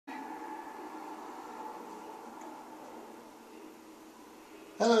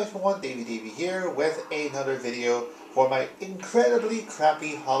Hello everyone, Davey here with another video for my incredibly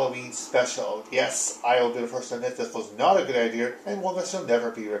crappy Halloween special. Yes, I will be the first to admit this was not a good idea and one that shall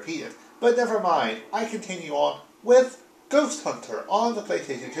never be repeated. But never mind, I continue on with Ghosthunter on the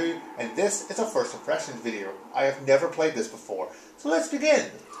PlayStation 2, and this is a first impressions video. I have never played this before, so let's begin.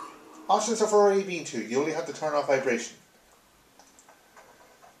 Options have already been to, you only have to turn off vibration.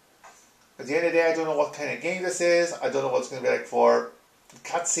 At the end of the day, I don't know what kind of game this is, I don't know what it's going to be like for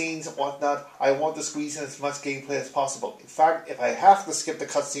cutscenes and whatnot. I want to squeeze in as much gameplay as possible. In fact, if I have to skip the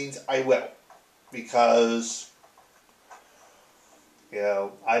cutscenes, I will. Because, you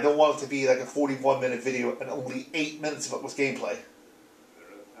know, I don't want it to be like a 41-minute video and only 8 minutes of it was gameplay. There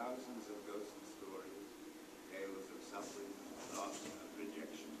are thousands of ghost stories, tales of suffering, loss, and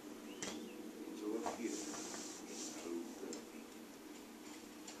rejection. Into a few, it's true for the people.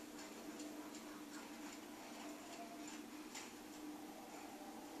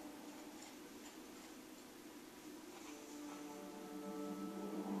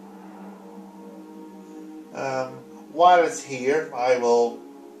 While it's here, I will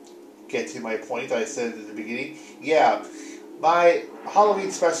get to my point I said at the beginning. Yeah, my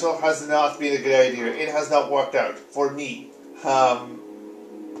Halloween special has not been a good idea. It has not worked out for me.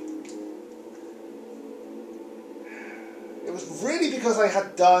 It was really because I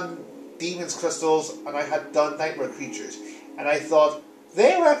had done Demon's Crystals and I had done Nightmare Creatures, and I thought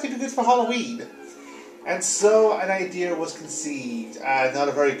they would actually be good for Halloween. And so an idea was conceived, and not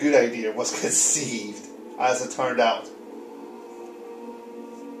a very good idea was conceived, as it turned out.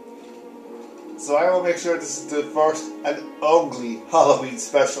 So I will make sure this is the first and only Halloween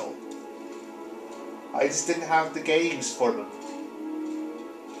special. I just didn't have the games for them.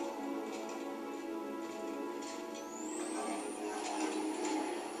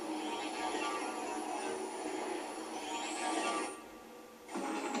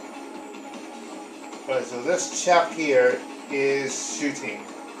 Right, so this chap here is shooting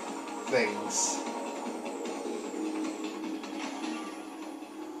things.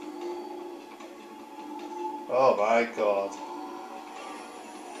 Oh my god.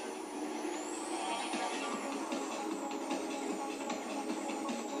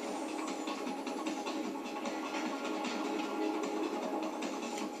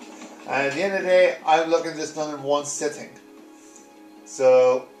 And at the end of the day, I'm looking at this done in one sitting.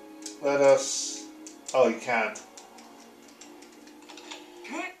 So, let us... Oh, you can't.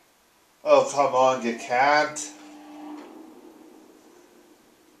 Oh, come on, you can't.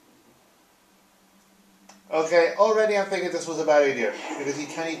 Okay, already I'm thinking this was a bad idea, because you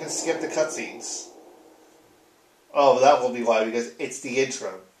can't even skip the cutscenes. Oh, that will be why, because it's the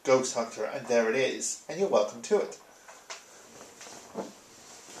intro, Ghosthunter, and there it is, and you're welcome to it.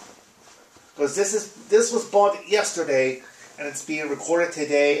 Because this was bought yesterday, and it's being recorded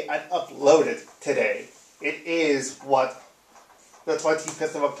today and uploaded today. It is, what, the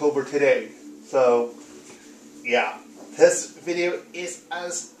 25th of October today. So, yeah, this video is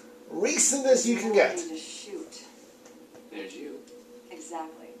as recent as you can get. There's you.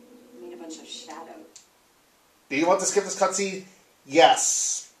 Exactly. I made a bunch of shadow. Do you want to skip this cutscene?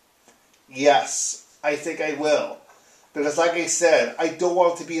 Yes. Yes. I think I will. Because like I said, I don't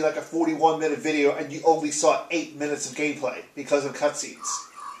want it to be like a 41-minute video and you only saw 8 minutes of gameplay because of cutscenes.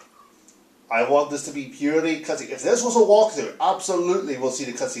 I want this to be purely cutscene. If this was a walkthrough, absolutely we'll see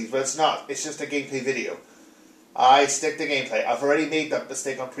the cutscenes, but it's not. It's just a gameplay video. I stick to gameplay. I've already made that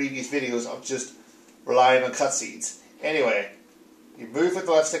mistake on previous videos of just relying on cutscenes. Anyway, you move with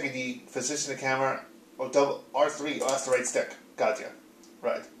the left stick and you position the camera. Oh, double R3. Oh, that's the right stick. Gotcha.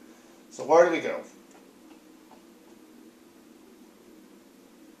 Right. So where do we go?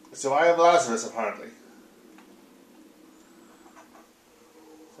 So I am Lazarus, apparently. Is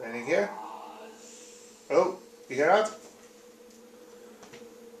there anything here? Oh, you hear that?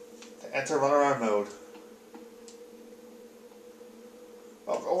 To enter runaround mode.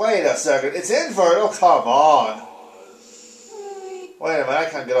 Oh, wait a second. It's invert. Oh, come on. Wait a minute. I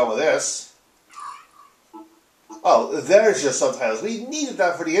can't get on with this. Oh, there's your subtitles. We needed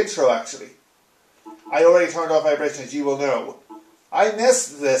that for the intro, actually. I already turned off vibration, as you will know. I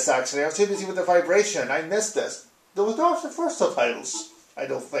missed this, actually. I was too busy with the vibration. I missed this. There was no option for subtitles. I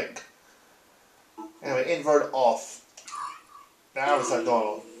don't think. Anyway, invert off. Now it's like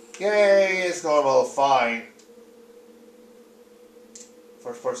normal. Yay, it's normal. Fine.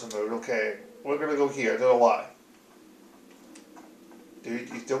 First person mode, okay. We're gonna go here, I don't know why. Dude,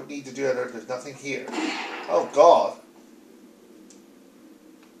 you don't need to do that, there's nothing here. Oh god.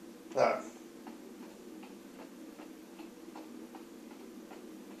 There.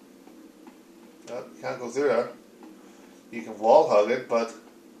 No, you can't go through there. You can wall hug it, but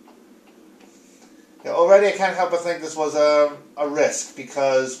Yeah, already I can't help but think this was a risk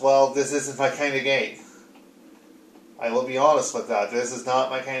because, well, this isn't my kind of game. I will be honest with that. This is not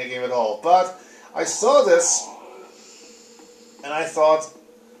my kind of game at all. But I saw this and I thought,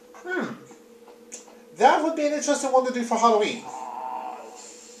 that would be an interesting one to do for Halloween.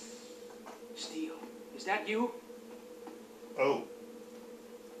 Steel, is that you? Oh.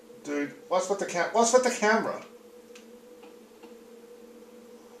 Dude, what's with the camera?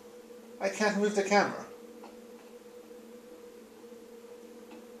 I can't move the camera.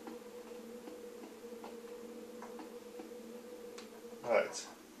 Right.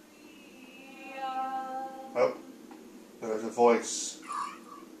 Oh. There's a voice.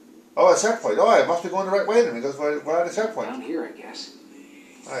 Oh, a checkpoint. Oh, I must be going the right way then because we're at a checkpoint. Down here, I guess.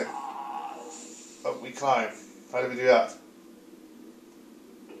 Right. Oh, we climb. How do we do that?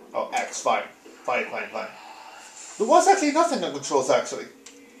 Oh, X, fine. Fine. There was actually nothing on controls, actually.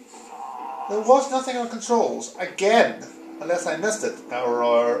 There was nothing on controls. Again. Unless I missed it. Now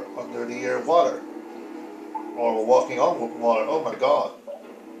we're under the water. Or we're walking on water. Oh my god.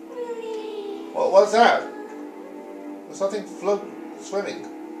 What was that? There's something swimming.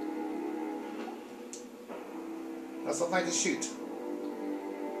 That's something I can shoot.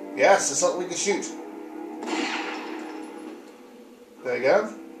 Yes, there's something we can shoot. There you go.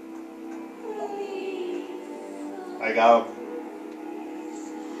 I got him.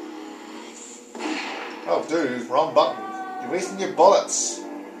 Oh, dude, wrong button. You're wasting your bullets.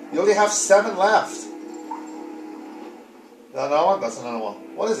 You only have 7 left. Is that another one? That's another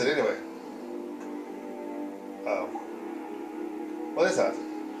one. What is it anyway? Oh. What is that?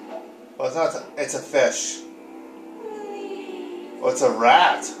 Oh, it's not. It's a fish. Oh, it's a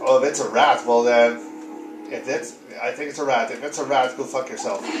rat. Oh, if it's a rat, well then, I think it's a rat. If it's a rat, go fuck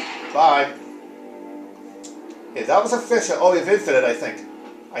yourself. Bye. Yeah, that was a fish. Oh, you've infinite. I think.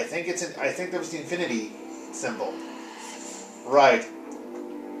 I think there was the infinity symbol. Right.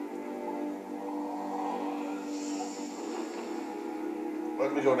 Where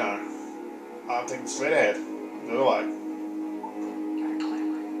do we go now? I'm thinking straight ahead. Don't know why. Gotta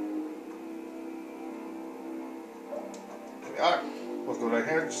clamber. There we are. We'll go right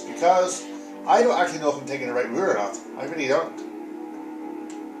here just because I don't actually know if I'm taking the right route or not. I really don't.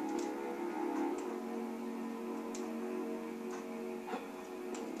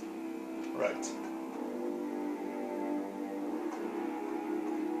 Right.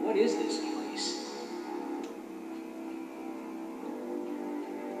 What is this place?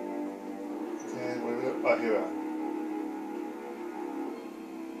 Okay, where we go? Oh, here we are.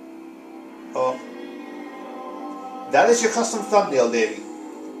 Oh. That is your custom thumbnail, Davey.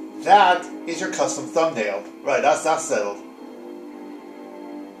 That is your custom thumbnail. Right, that's settled.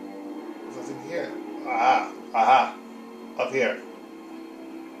 What's in here? Aha. Up here.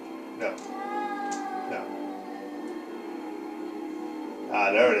 No. Ah,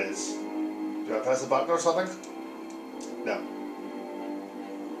 there it is. Do I press a button or something? No.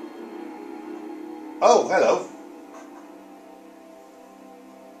 Oh, hello.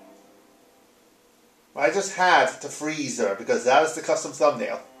 I just had to freeze there because that is the custom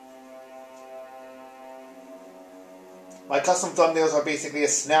thumbnail. My custom thumbnails are basically a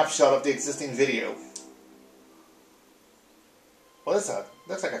snapshot of the existing video. What is that?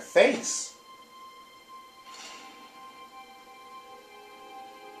 Looks like a face.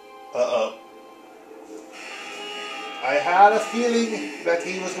 Uh-oh. I had a feeling that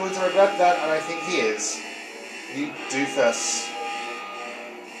he was going to regret that, and I think he is. You doofus.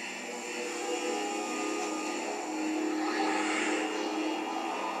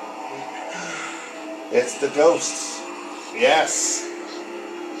 It's the ghosts. Yes.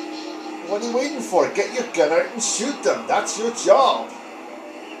 What are you waiting for? Get your gun out and shoot them. That's your job.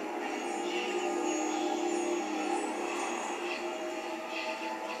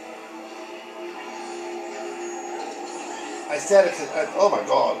 I said it. Oh my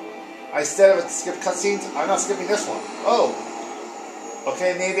god. I said I would skip cutscenes. I'm not skipping this one. Oh.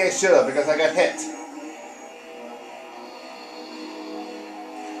 Okay, maybe I should have because I got hit.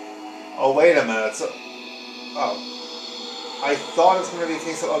 Oh, wait a minute. So, oh. I thought it was going to be a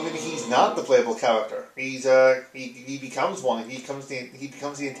case of, oh, maybe he's not the playable character. He's he becomes one. He becomes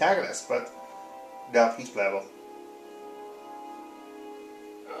the antagonist. But no, he's playable.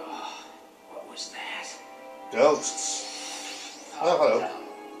 What was that? Ghosts. Oh, hello.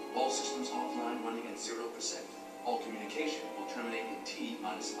 All systems offline, running at 0%. All communication will terminate in T-5.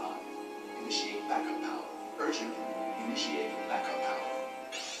 Initiate backup power. Urgent. Initiating backup power.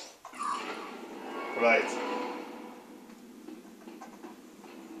 Right.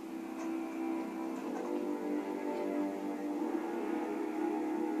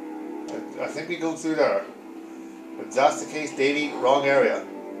 I think we go through there. If that's the case, Davey, wrong area.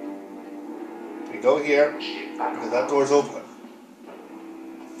 We go here, because that door's open.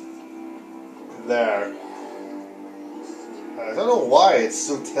 There. I don't know why it's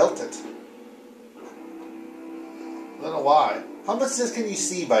so tilted. I don't know why. How much of this can you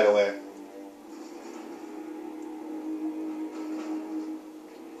see, by the way?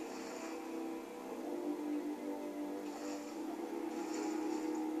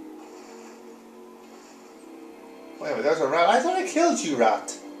 Wait a minute, there's a rat. I thought I killed you,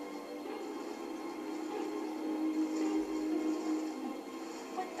 rat.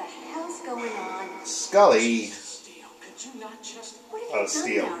 What the hell's going on? Scully. Steele, could you not just... What have Oh, you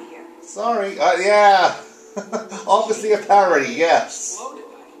Steele. done out here? Sorry. Yeah. Obviously a parody, yes. Exploded?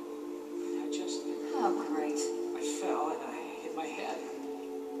 I just... Oh, great. I fell and I hit my head.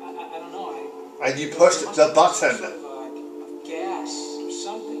 I don't know. And you pushed the button. Sort of gas or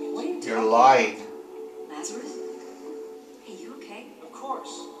something. What are you You're talking lying. about? Lazarus? Hey, you okay? Of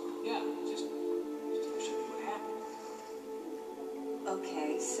course. Yeah, just wish I knew what happened.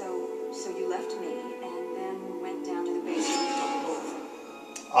 Okay, so you left me and then went down to the basement. Don't move.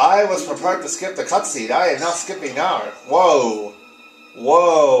 I was prepared to skip the cutscene. I am not skipping now. Whoa.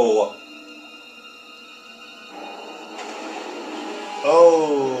 Whoa.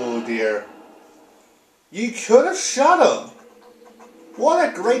 Oh dear. You could have shot him. What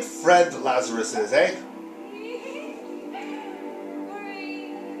a great friend Lazarus is, eh?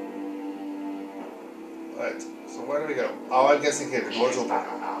 Right, so where do we go? Oh, I'm guessing here. The door's open.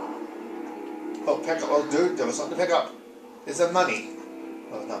 Oh, pick up. Oh, dude, there was something to pick up. Is it money?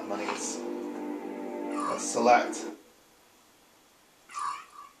 No, it's not money. It's select.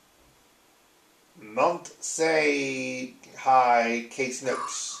 Mount Say High case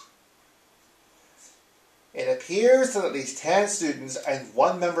notes. It appears that at least 10 students and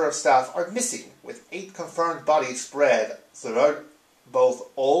 1 member of staff are missing, with 8 confirmed bodies spread throughout both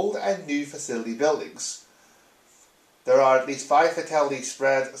old and new facility buildings. There are at least 5 fatalities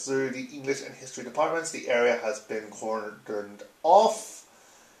spread through the English and History departments. The area has been cordoned off,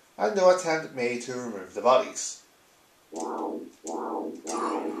 and no attempt made to remove the bodies.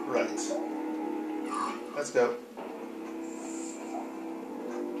 Right. Let's go.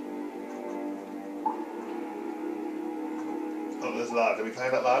 Oh, there's a ladder. Did we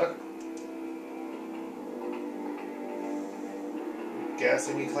climb that ladder?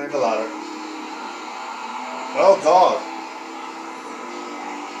 Guessing we climbed the ladder. Oh God!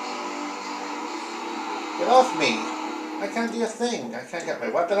 Get off me! I can't do a thing. I can't get my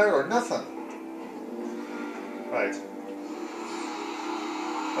weapon out or nothing. Right.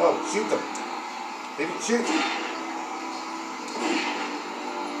 Oh, shoot them! Maybe shoot!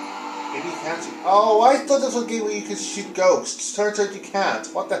 Maybe you can't shoot. Oh, I thought this was a game where you could shoot ghosts. Turns out you can't.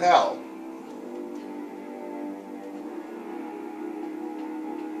 What the hell?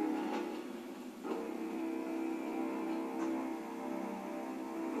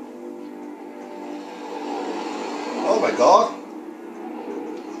 Oh my God!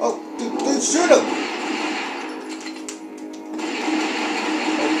 Oh, dude, shoot him!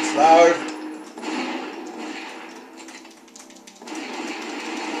 Oh, it's loud.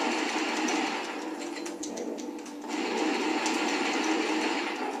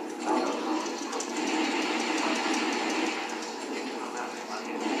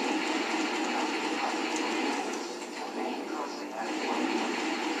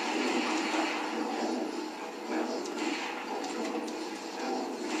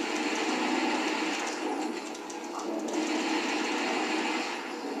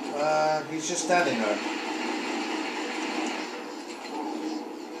 He's just standing there.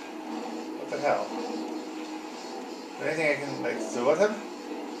 What the hell? Is there anything I can, like, throw at him?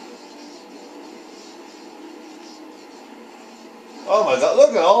 Oh my God,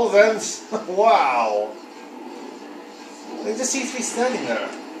 look at all of them! Wow! They just seem to be standing there.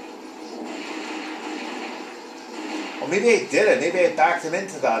 Or maybe I did it, maybe I backed him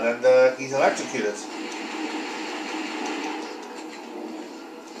into that and he's electrocuted.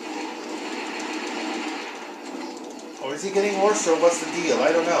 Or is he getting worse, or what's the deal?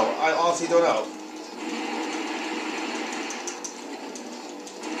 I don't know. I honestly don't know.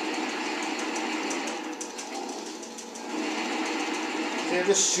 They're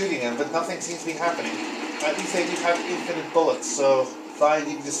just shooting him, but nothing seems to be happening. At least they do have infinite bullets, so fine,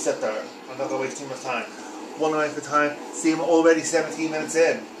 you can just sit there. I'm not going to waste too much time. 1 line for time. See, I'm already 17 minutes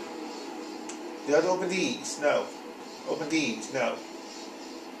in. Do I have to open these? No. Open these? No.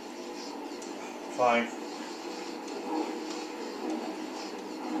 Fine.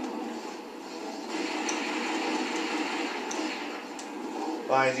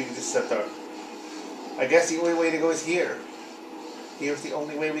 Fine, you can just sit there. I guess the only way to go is here. Here's the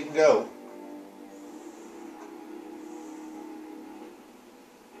only way we can go.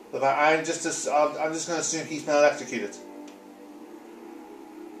 But I'm just going to assume he's been electrocuted.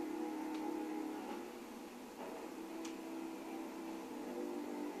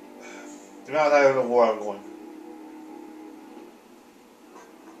 To be honest, I don't know where I'm going.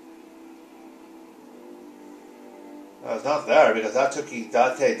 No, it's not there because that took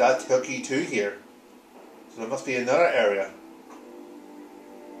you to here. So there must be another area.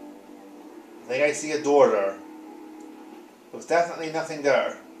 I think I see a door there. There's definitely nothing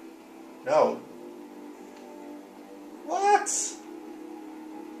there. No. What?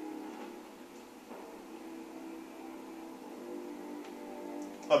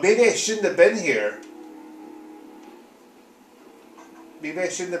 Or maybe I shouldn't have been here. Maybe I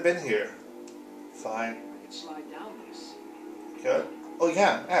shouldn't have been here. Fine. I can slide down this. Good. Oh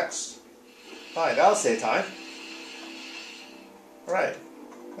yeah, X. Fine, that'll save time. Alright.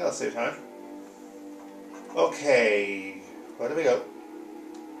 That'll save time. Okay. Where do we go?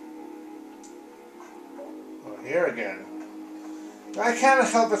 Oh, here again. I can't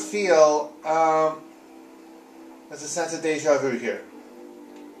help but feel there's a sense of deja vu here.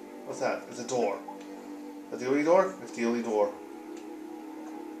 What's that? It's a door. Is that the only door? It's the only door.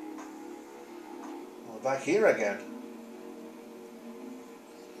 We're back here again.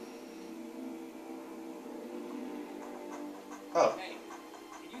 Oh. Hey,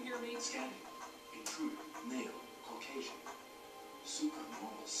 can you hear me? Scanning. Intruder. Male. Caucasian.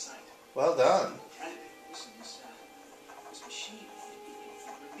 Supernormal sight. Well done. Candidate. Listen, this machine,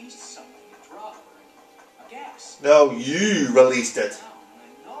 it released something, a drug, or a gas. No, you released it.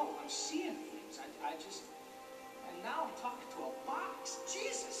 I know, I'm seeing things. I just, and now I'm talking to a box.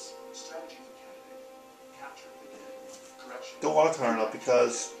 Jesus. Strategy for candidate. Capture the dead. Correction. Don't want to turn up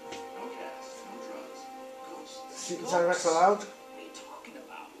because No gas. No drugs. Ghosts. shooting sound effects are loud. What are you talking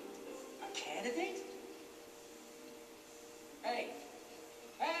about? A candidate? Hey!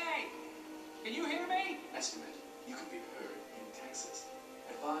 Hey! Can you hear me? Estimate. You could be heard in Texas.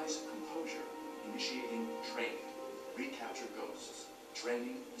 Advise composure. Initiating training. Recapture ghosts.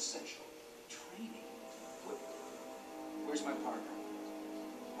 Training essential. Training? Where's my partner?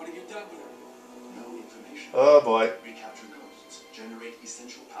 What have you done with her? No information. Oh boy. Recapture ghosts. Generate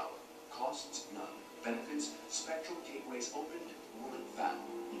essential power. Costs none. Benefits. Spectral gateways opened. Woman found.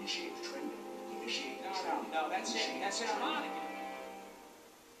 Initiate training. Initiate training. No, that's it. That's it. I'm on again.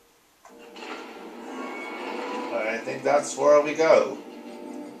 I think that's where we go.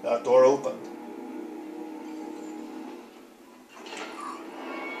 That door opened.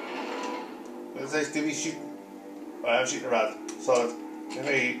 What's this? Did we shoot? Oh, I'm shooting a rat. Solid.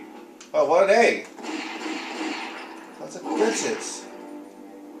 Maybe. Oh, what are they? That's a bitches.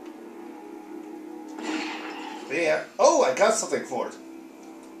 Yeah. Oh, I got something for it.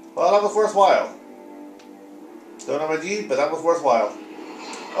 Well, that was worthwhile. Don't know about you, but that was worthwhile.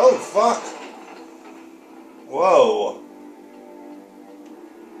 Oh, fuck. Whoa.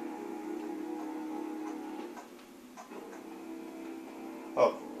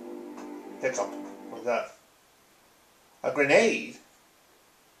 Oh. Hiccup. What's that? A grenade?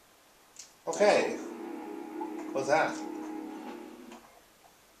 Okay. What's that?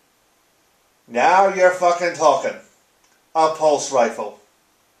 Now you're fucking talking. A pulse rifle.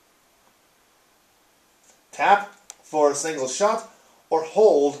 Tap for a single shot or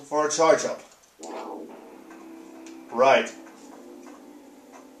hold for a charge up. Right.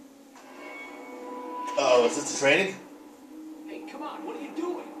 Uh-oh, is this the training? Hey, come on. What are you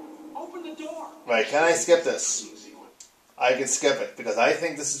doing? Open the door. Right, can I skip this? I can skip it because I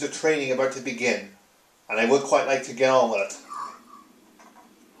think this is the training about to begin. And I would quite like to get on with it.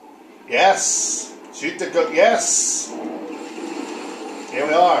 Yes! Shoot the gun. Yes! Here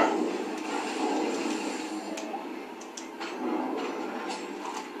we are.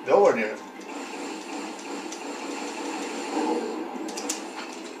 Nowhere near it.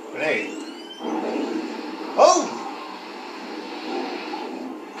 Grenade. Oh!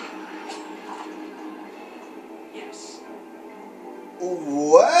 Yes.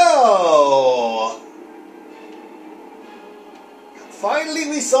 Wow! Finally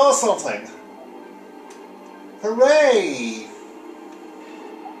we saw something. Hooray!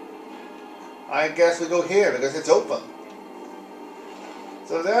 I guess we go here because it's open.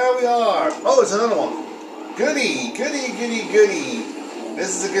 So there we are. Oh, there's another one. Goody, goody, goody, goody.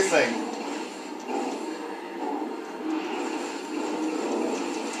 This is a good thing.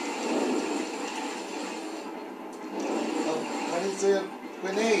 Oh, why is there a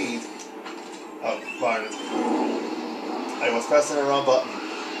grenade? Oh, darn it. I was pressing the wrong button.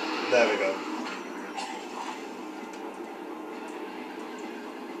 There we go.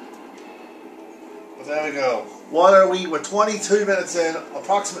 There we go. What are we? We're 22 minutes in,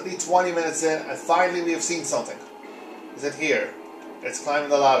 approximately 20 minutes in, and finally we have seen something. Is it here? It's climbing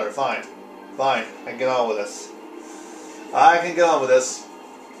the ladder. Fine. Fine. I can get on with this. I can get on with this.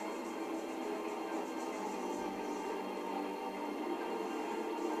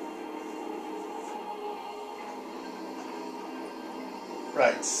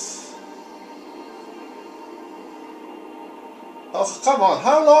 Right. Oh, come on.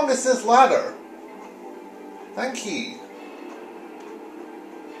 How long is this ladder? Thank you.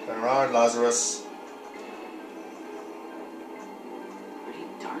 Turn around, Lazarus. Pretty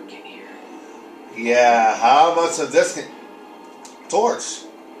dark in here. Yeah, how much of this can... Torch.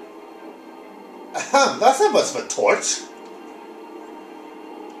 That's not much of a torch.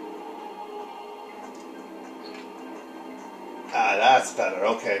 Ah, that's better.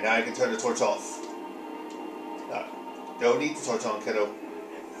 Okay, now you can turn the torch off. No, don't need the torch on, kiddo.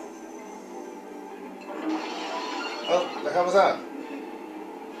 Oh, the hell was that?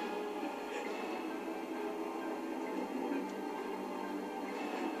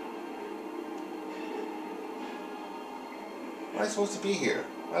 Am I supposed to be here?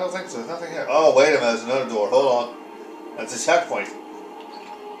 I don't think so. There's nothing here. Oh, wait a minute. There's another door. Hold on. That's a checkpoint.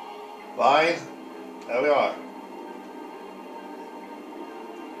 Fine. There we are.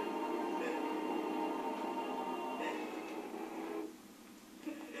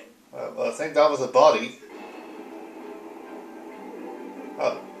 Well, I think that was a body.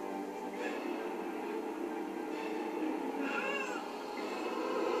 Oh.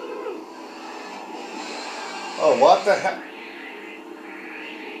 Oh, what the heck?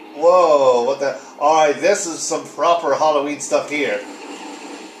 Whoa, what the... Alright, this is some proper Halloween stuff here.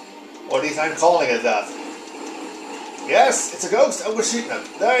 Or at least I'm calling it that. Yes, it's a ghost and we're shooting him.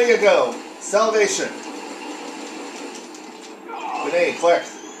 There you go. Salvation. Grenade, quick.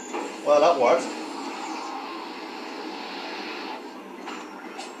 Well, that worked.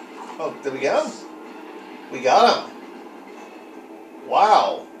 Oh, did we get him? We got him.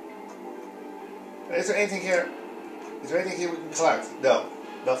 Wow. Is there anything here? Is there anything here we can collect? No.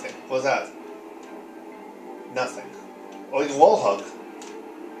 Nothing. What's that? Nothing. Oh, you can wall hug.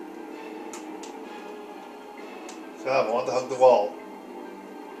 So I want to hug the wall.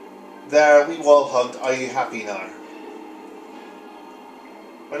 There, we wall hugged. Are you happy now?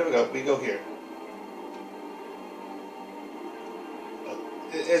 Where do we go? We go here.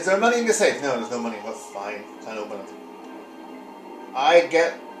 Is there money in the safe? No, there's no money. That's fine. Can't open it. I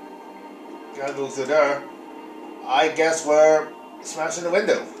get... Can't go through there. I guess we're smashing the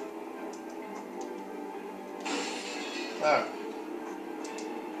window. There.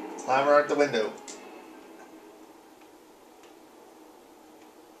 Climber out the window.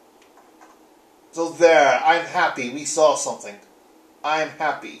 So there, I'm happy. We saw something. I'm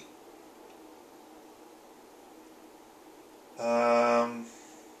happy.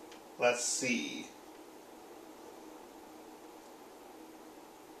 Let's see.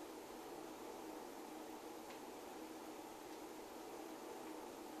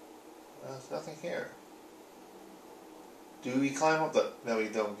 There's nothing here. Do we climb up the... No, we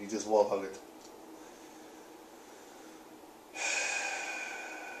don't. You just wall hug it.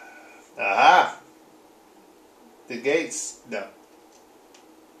 Aha! The gates. No.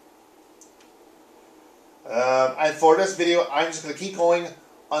 And for this video, I'm just going to keep going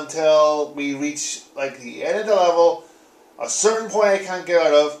until we reach like the end of the level. A certain point I can't get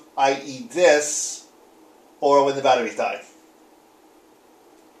out of, i.e. this, or when the batteries die.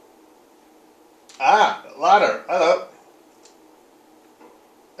 Ah, ladder. Hello.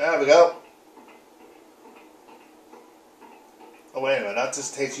 There we go. Oh, wait a minute. That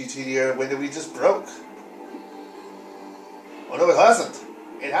just takes you to the window we just broke. Oh, no, it hasn't.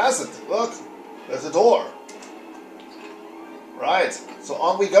 It hasn't. Look. There's a door. Right. So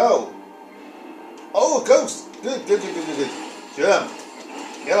on we go. Oh, a ghost. Good, good, good, good, good, good. Shoot him.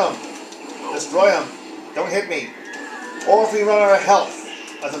 Kill him. Destroy him. Don't hit me. Or if we run out of health,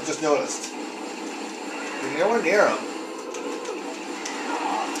 as I've just noticed. We're nowhere near him.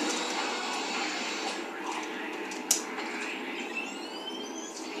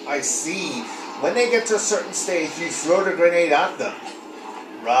 I see. When they get to a certain stage, you throw the grenade at them.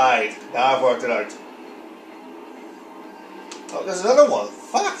 Right. Now I've worked it out. Oh, there's another one.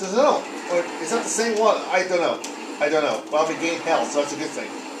 Fuck, there's another one. Or is that the same one? I don't know. I don't know. Well, we gain health, so that's a good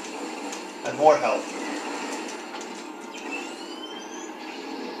thing. And more health.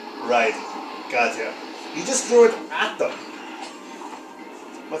 Right. Gotcha. You just throw it at them.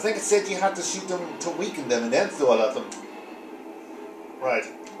 I think it said you had to shoot them to weaken them and then throw it at them. Right.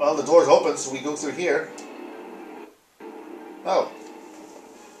 Well, the door's open, so we go through here. Oh.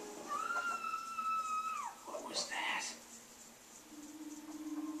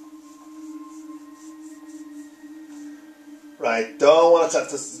 Right, don't want to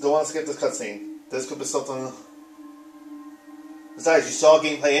cut this. Don't want to skip this cutscene. This could be something. Besides, you saw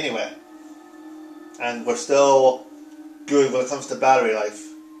gameplay anyway, and we're still good when it comes to battery life.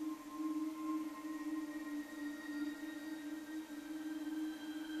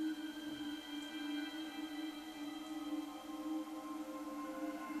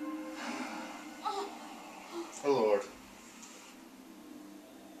 Oh Lord.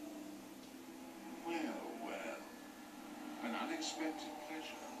 Well, an unexpected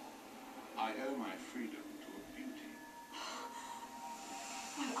pleasure. I owe my freedom to a beauty.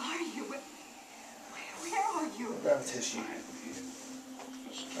 What are you? Where are you? Grab a tissue. I am here.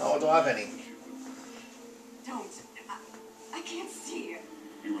 Oh, I don't have any. Don't. I can't see.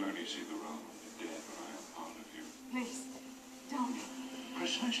 You will only see the realm of the dead when I am part of you. Please, don't.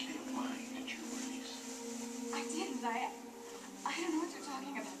 Precisely why did you release? I didn't. I don't know what you're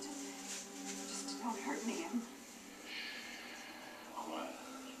talking about. Just don't hurt me. Quiet.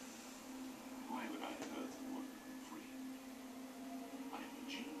 Why would I hurt the one free? I am a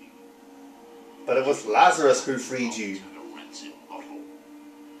genie. But it was Lazarus who freed you. And a rancid bottle.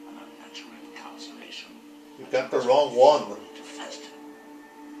 An unnatural incarceration. You got the wrong one. To fester.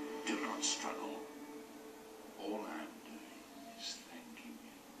 Do not struggle. All I am doing is thanking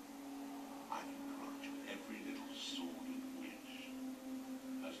you. I can grant you every little sordid wish,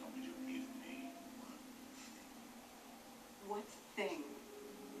 as long as you give me one thing. What thing?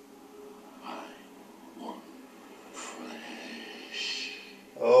 I want flesh.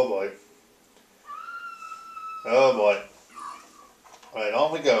 Oh boy. Oh boy. Right,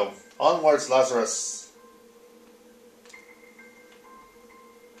 on we go. Onwards, Lazarus.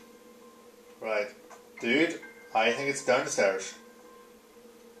 Right. Dude, I think it's down the stairs.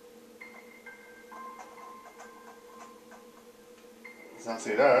 There's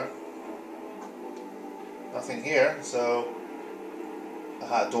nothing there. Nothing here, so...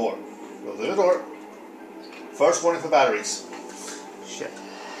 Aha, door. Go through the door. First warning for batteries. Shit.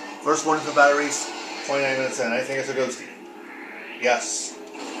 First warning for batteries. 29 minutes in. I think it's a ghosty. Yes.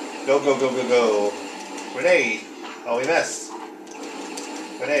 Go, go, go, go, go. Grenade. Oh, we missed.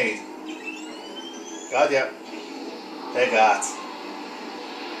 Grenade. God, yeah. They got.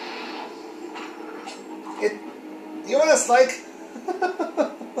 It. You know what it's like?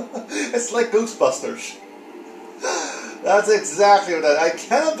 It's like Ghostbusters. That's exactly what that. I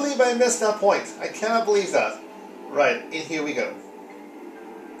cannot believe I missed that point. I cannot believe that. Right, in here we go.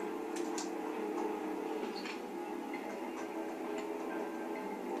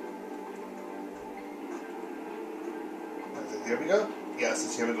 Here we go. Yes,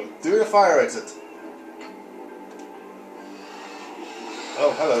 it's here we go. Through the fire exit.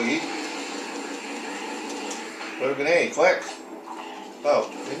 Oh, hello, you. Throw a grenade, quick. Oh,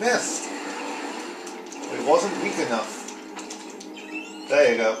 we missed. It wasn't weak enough.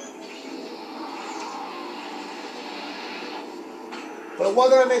 There you go. But what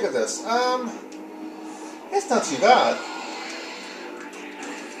did I make of this? It's not too bad.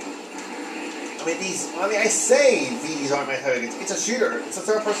 I say these aren't my kind of games. It's a shooter. It's a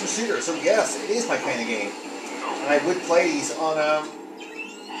third-person shooter. So yes, it is my kind of game. And I would play these on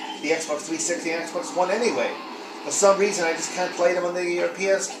the Xbox 360 and Xbox One anyway. For some reason, I just can't play them on the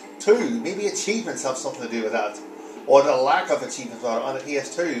PS2. Maybe achievements have something to do with that, or the lack of achievements on the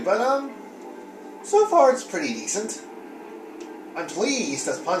PS2. But so far it's pretty decent. I'm pleased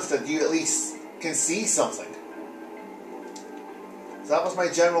as punch that you at least can see something. So that was my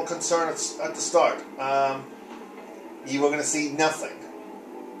general concern at the start. You were going to see nothing.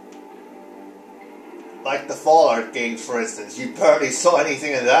 Like the Fallout games, for instance. You barely saw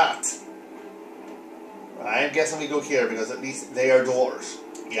anything of that. I'm guessing we go here because at least they are doors.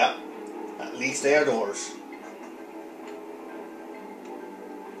 Yeah, at least they are doors.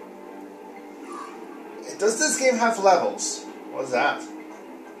 Does this game have levels? What is that?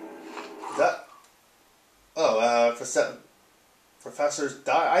 Is that? Oh, Professor's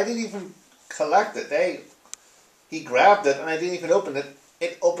die. I didn't even collect it. He grabbed it and I didn't even open it.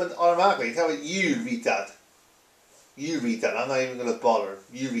 It opened automatically. Tell me, you read that. You read that. I'm not even going to bother.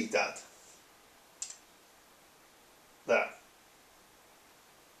 You read that. There.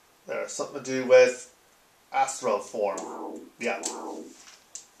 There's something to do with astral form. Yeah.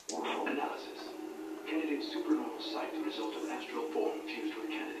 Analysis. Candidate supernormal sight, the result of astral form fused with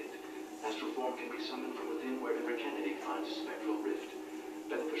candidate. Astral form can be summoned from within wherever candidate finds a spectral rift.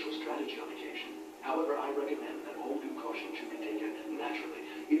 Beneficial strategy on occasion. However, I recommend that all due caution should be taken naturally.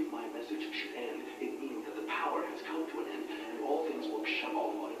 If my message should end, it means that the power has come to an end, and all things will shut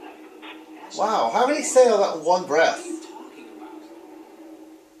off automatically. Wow, how many say all that in one breath? What are you talking about?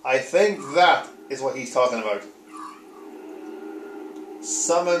 I think that is what he's talking about.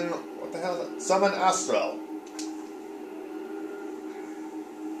 Summon... What the hell is that? Summon Astral.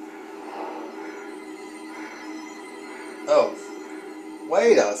 Oh.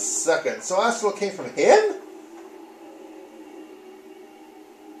 Wait a second. So Astral came from him?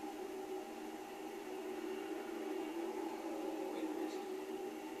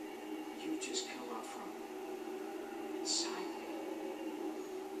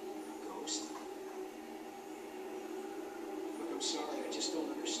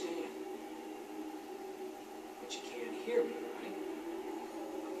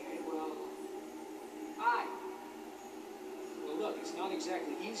 It's not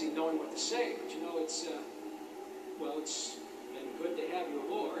exactly easy knowing what to say, but you know, it's been good to have you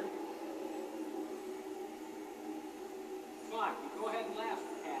aboard. Fine, you go ahead and laugh,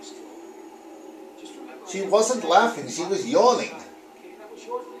 Astral. Just remember... She wasn't laughing, she was yawning. Okay, that was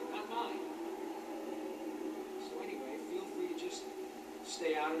your thing, not mine. So anyway, feel free to just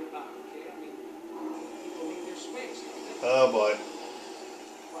stay out and about, okay? I mean, people need their space. Oh boy.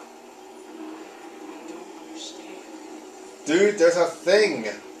 What? I don't understand. Dude, there's a thing.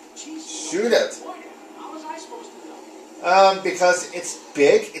 Shoot it. How was I supposed to know? Because it's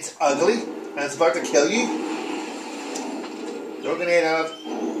big, it's ugly, and it's about to kill you. Throw a grenade out.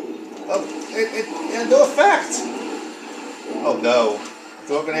 Oh, it had no effect. Oh no.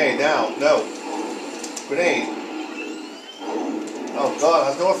 Throw a grenade now. No. Grenade. Oh god, it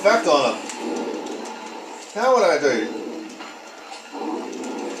has no effect on him. Now what do I do?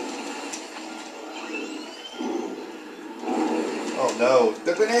 Oh no,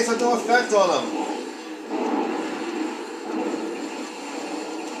 the grenades have no effect on him.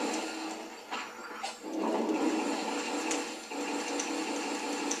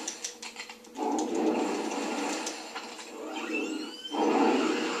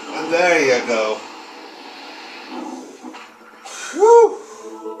 And there you go. Whew.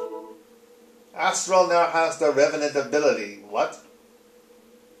 Astral now has the Revenant ability. What?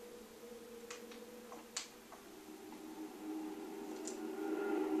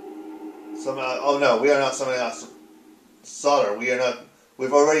 Oh no, we are not summoning Astral. Solder, we are not.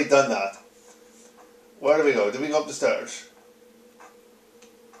 We've already done that. Where do we go? Do we go up the stairs?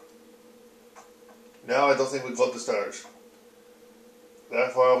 No, I don't think we go up the stairs.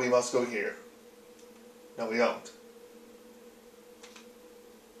 Therefore, we must go here. No, we don't.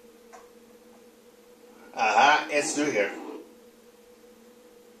 Aha, it's through here.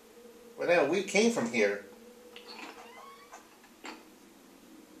 Well, now, we came from here.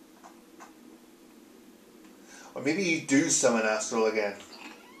 Or maybe you do summon Astral again.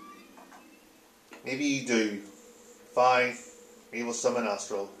 Maybe you do. Fine. We will summon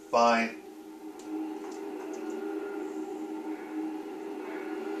Astral. Fine.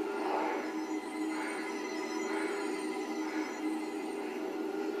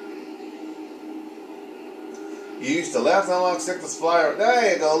 Use the left analog stick to fly.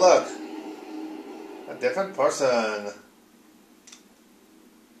 There you go, look. A different person.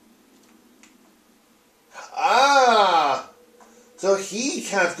 Ah! So he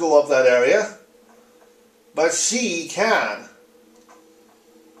can't go up that area. But she can.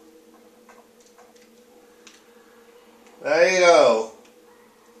 There you go.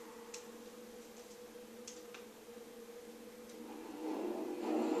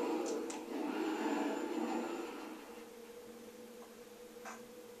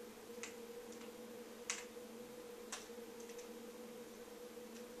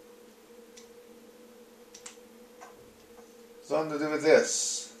 Something to do with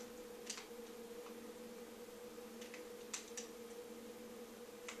this.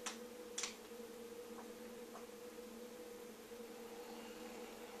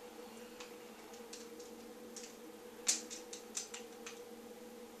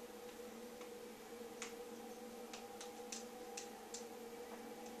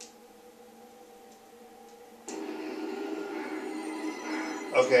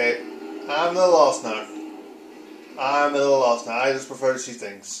 Okay, I'm a little lost now. I'm a little lost now. I just prefer to see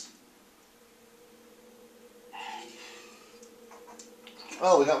things.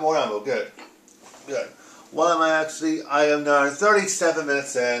 Oh, we got more ammo. Good. Good. What am I actually? I am now 37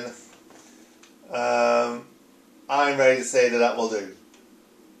 minutes in. I'm ready to say that will do.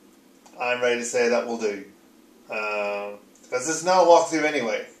 I'm ready to say that will do. Because this is not a walkthrough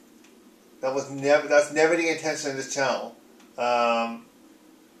anyway. That's never the intention of this channel.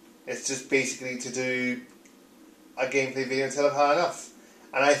 It's just basically to do a gameplay video until I've had enough.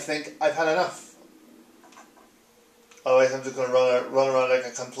 And I think I've had enough. Otherwise I'm just going to run around like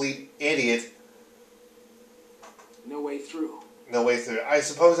a complete idiot. No way through. no way through. I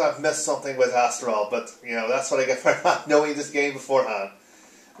suppose I've missed something with Astral, but you know, that's what I get for not knowing this game beforehand.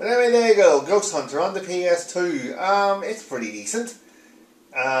 But anyway, there you go, Ghosthunter on the PS2. It's pretty decent.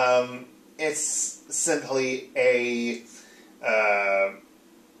 It's simply a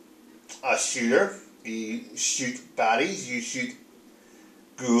shooter. You shoot baddies, you shoot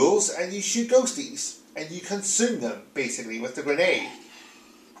ghouls, and you shoot ghosties, and you consume them basically with the grenade.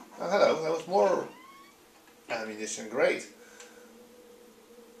 Oh, hello, that was more ammunition. Great.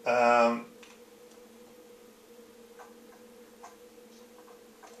 Oh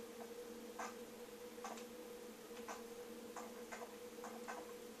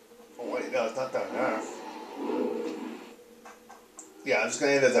wait, no, it's not down there. Yeah, I'm just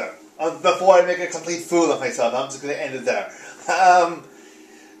going to end it there. Before I make a complete fool of myself, I'm just going to end it there.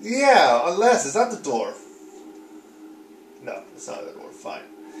 Yeah, unless, is that the door? No, it's not the door, fine.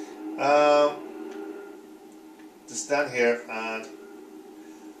 Just stand here and...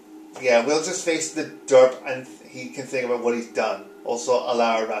 yeah, we'll just face the derp and he can think about what he's done. Also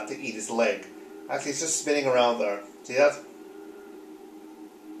allow a rat to eat his leg. Actually, it's just spinning around there. See that?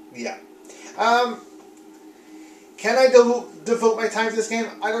 Yeah. Can I devote my time to this game?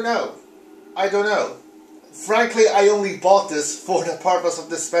 I don't know. I don't know. Frankly, I only bought this for the purpose of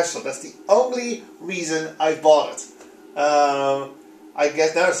this special. That's the only reason I bought it. I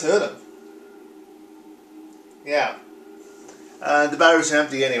guess now it's him. Yeah. And the batteries are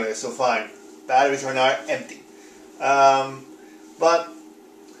empty anyway, so fine. Batteries are now empty. But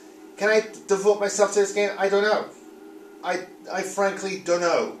can I devote myself to this game? I don't know. I frankly don't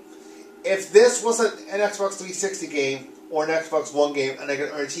know. If this was an Xbox 360 game or an Xbox One game and I could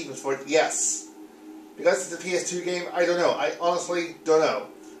earn achievements for it, yes. Because it's a PS2 game, I don't know. I honestly don't know.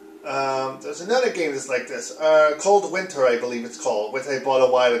 There's another game that's like this. Cold Winter, I believe it's called, which I bought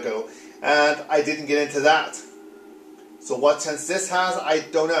a while ago. And I didn't get into that. So what chance this has, I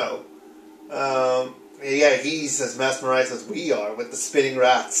don't know. Yeah, he's as mesmerized as we are with the spinning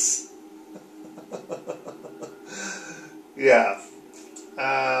rats. Yeah.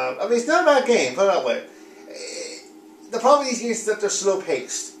 I mean, it's not a bad game, put it that way. The problem with these games is that they're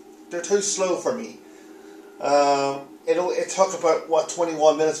slow-paced. They're too slow for me. It took about,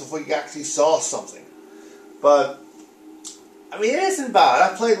 21 minutes before you actually saw something. But, I mean, it isn't bad.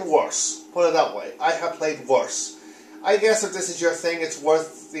 I've played worse. Put it that way. I have played worse. I guess if this is your thing, it's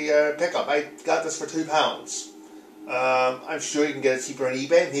worth the pickup. I got this for £2. I'm sure you can get it cheaper on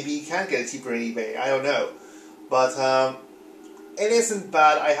eBay. Maybe you can get it cheaper on eBay. I don't know. But, it isn't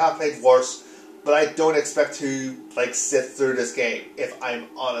bad. I have played worse. But I don't expect to, sit through this game, if I'm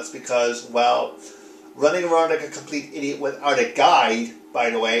honest. Because, well, running around like a complete idiot without a guide, by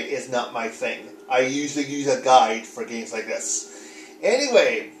the way, is not my thing. I usually use a guide for games like this.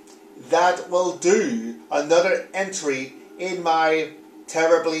 Anyway, that will do. Another entry in my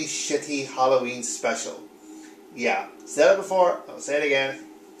terribly shitty Halloween special. Yeah, said it before, I'll say it again.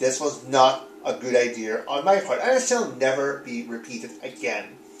 This was not a good idea on my part, and it shall never be repeated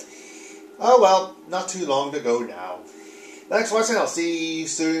again. Oh well, not too long to go now. Thanks for watching. I'll see you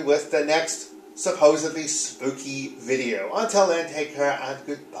soon with the next supposedly spooky video. Until then, take care and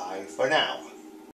goodbye for now.